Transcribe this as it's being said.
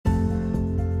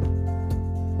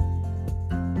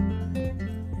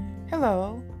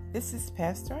Hello, this is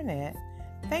Pastor Annette.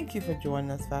 Thank you for joining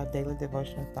us for our daily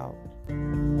devotional thought.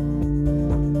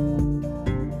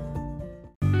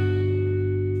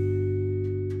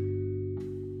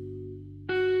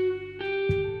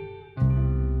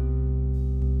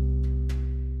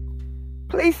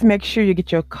 Please make sure you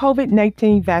get your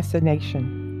COVID-19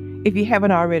 vaccination. If you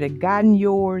haven't already gotten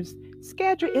yours,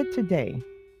 schedule it today.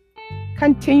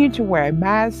 Continue to wear a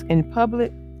mask in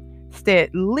public. Stay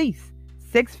at least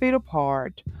 6 feet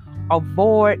apart.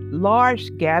 Avoid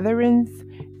large gatherings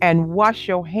and wash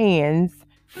your hands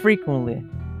frequently.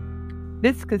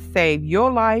 This could save your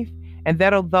life and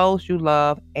that of those you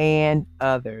love and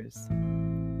others.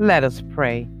 Let us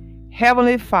pray.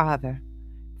 Heavenly Father,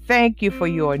 thank you for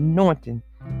your anointing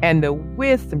and the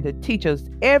wisdom to teach us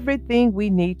everything we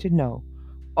need to know.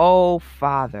 Oh,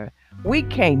 Father, we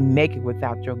can't make it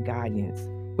without your guidance,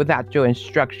 without your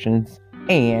instructions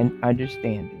and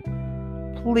understanding.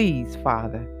 Please,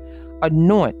 Father,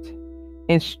 anoint,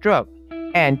 instruct,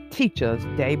 and teach us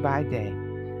day by day.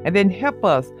 And then help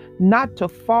us not to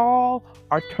fall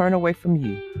or turn away from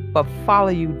you, but follow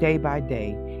you day by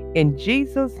day. In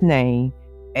Jesus' name,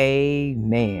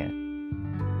 amen.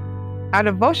 Our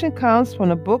devotion comes from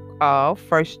the book of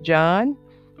 1 John,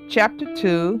 chapter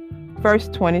 2, verse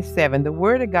 27. The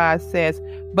word of God says,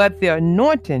 "But the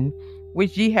anointing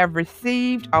which ye have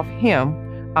received of him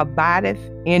abideth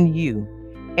in you,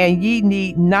 and ye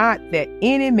need not that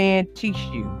any man teach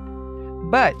you.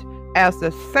 But as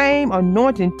the same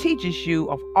anointing teaches you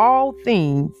of all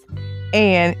things,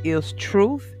 and is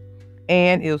truth,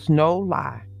 and is no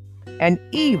lie, and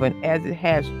even as it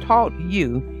has taught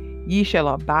you, ye shall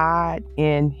abide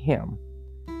in him."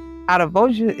 Our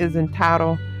devotion is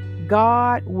entitled,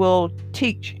 God Will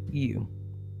Teach You.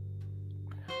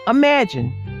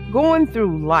 Imagine going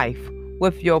through life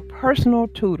with your personal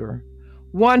tutor,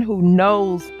 one who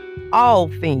knows all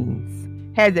things,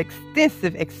 has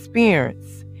extensive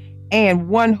experience, and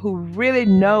one who really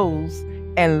knows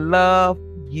and loves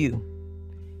you.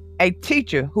 A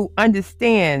teacher who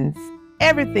understands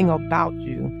everything about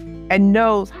you and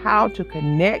knows how to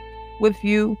connect with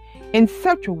you in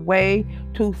such a way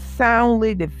to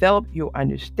soundly develop your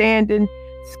understanding,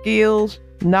 skills,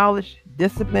 knowledge,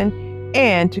 discipline,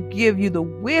 and to give you the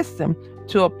wisdom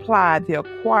to apply the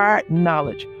acquired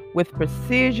knowledge with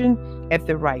precision at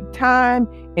the right time,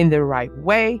 in the right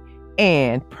way,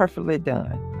 and perfectly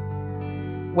done.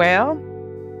 Well,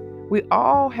 we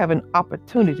all have an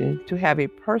opportunity to have a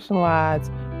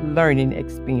personalized learning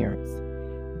experience.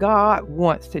 God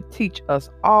wants to teach us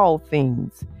all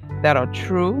things that are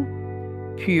true,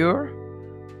 pure,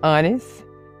 honest,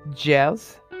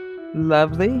 just,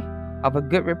 lovely, of a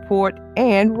good report,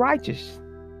 and righteous.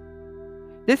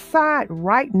 Decide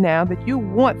right now that you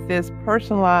want this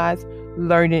personalized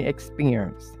learning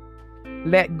experience.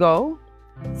 Let go,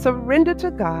 surrender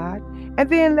to God, and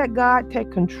then let God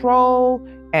take control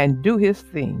and do his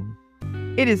thing.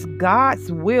 It is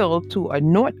God's will to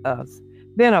anoint us,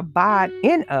 then abide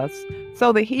in us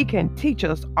so that he can teach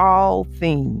us all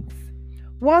things.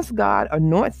 Once God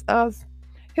anoints us,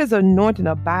 his anointing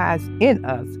abides in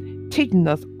us, teaching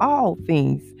us all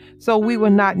things, so we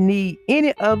will not need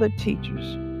any other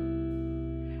teachers.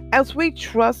 As we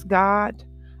trust God,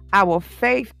 our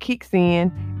faith kicks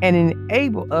in and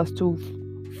enables us to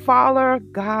follow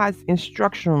God's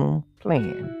instructional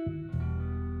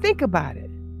plan. Think about it.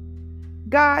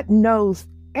 God knows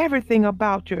everything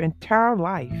about your entire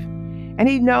life, and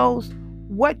he knows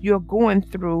what you're going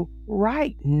through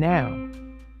right now.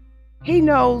 He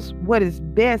knows what is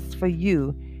best for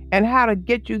you and how to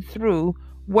get you through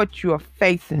what you're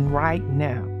facing right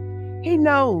now. He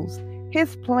knows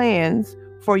his plans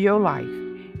for your life,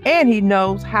 and he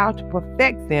knows how to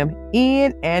perfect them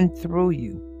in and through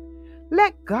you.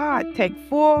 Let God take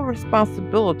full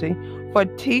responsibility for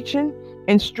teaching,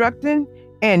 instructing,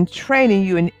 and training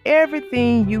you in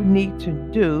everything you need to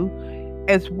do,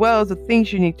 as well as the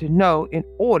things you need to know in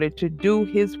order to do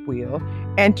his will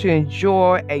and to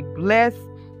enjoy a blessed,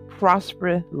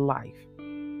 prosperous life.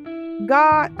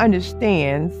 God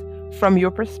understands from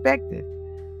your perspective.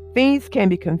 Things can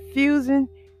be confusing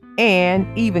and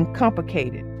even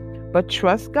complicated, but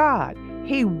trust God.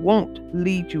 He won't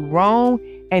lead you wrong,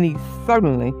 and he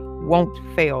certainly won't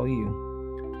fail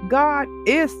you. God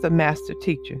is the master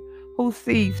teacher who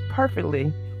sees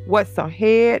perfectly what's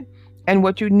ahead and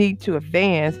what you need to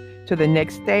advance to the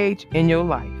next stage in your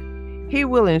life. He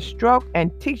will instruct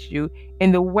and teach you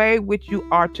in the way which you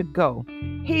are to go.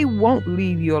 He won't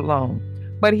leave you alone,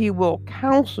 but he will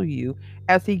counsel you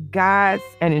as he guides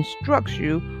and instructs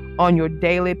you on your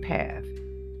daily path.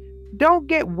 Don't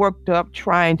get worked up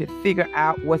trying to figure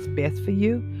out what's best for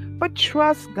you, But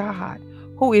trust God,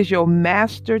 who is your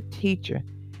master teacher,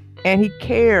 and He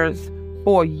cares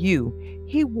for you.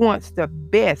 He wants the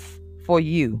best for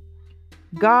you.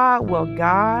 God will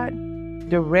guide,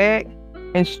 direct,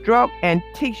 instruct, and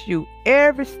teach you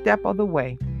every step of the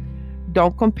way.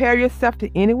 Don't compare yourself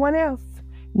to anyone else.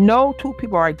 No two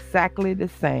people are exactly the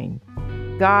same.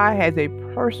 God has a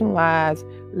personalized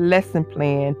lesson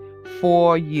plan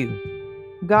for you.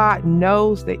 God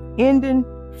knows the ending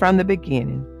from the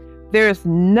beginning. There is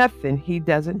nothing He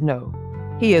doesn't know.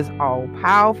 He is all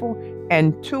powerful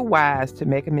and too wise to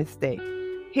make a mistake.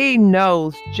 He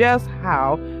knows just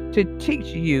how to teach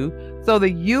you so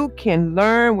that you can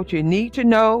learn what you need to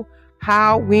know,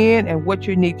 how, when, and what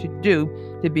you need to do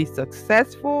to be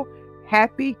successful,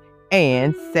 happy,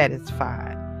 and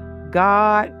satisfied.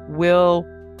 God will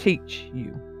teach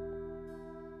you.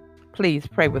 Please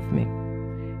pray with me.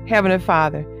 Heavenly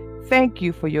Father, thank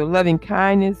you for your loving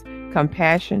kindness,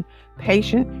 compassion,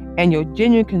 patience, and your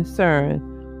genuine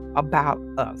concern about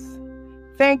us.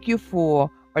 Thank you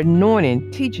for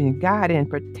anointing, teaching, guiding, and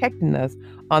protecting us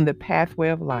on the pathway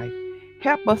of life.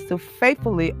 Help us to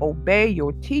faithfully obey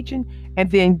your teaching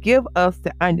and then give us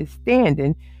the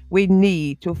understanding we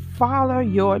need to follow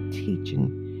your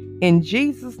teaching. In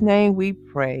Jesus' name we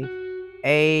pray.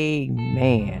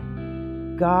 Amen.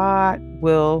 God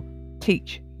will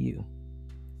teach you.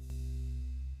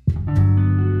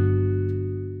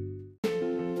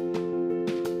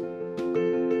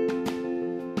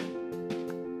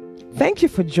 Thank you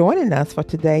for joining us for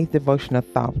today's devotional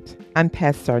thought. I'm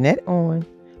Pastor Arnett Owen.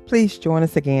 Please join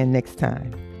us again next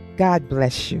time. God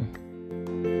bless you.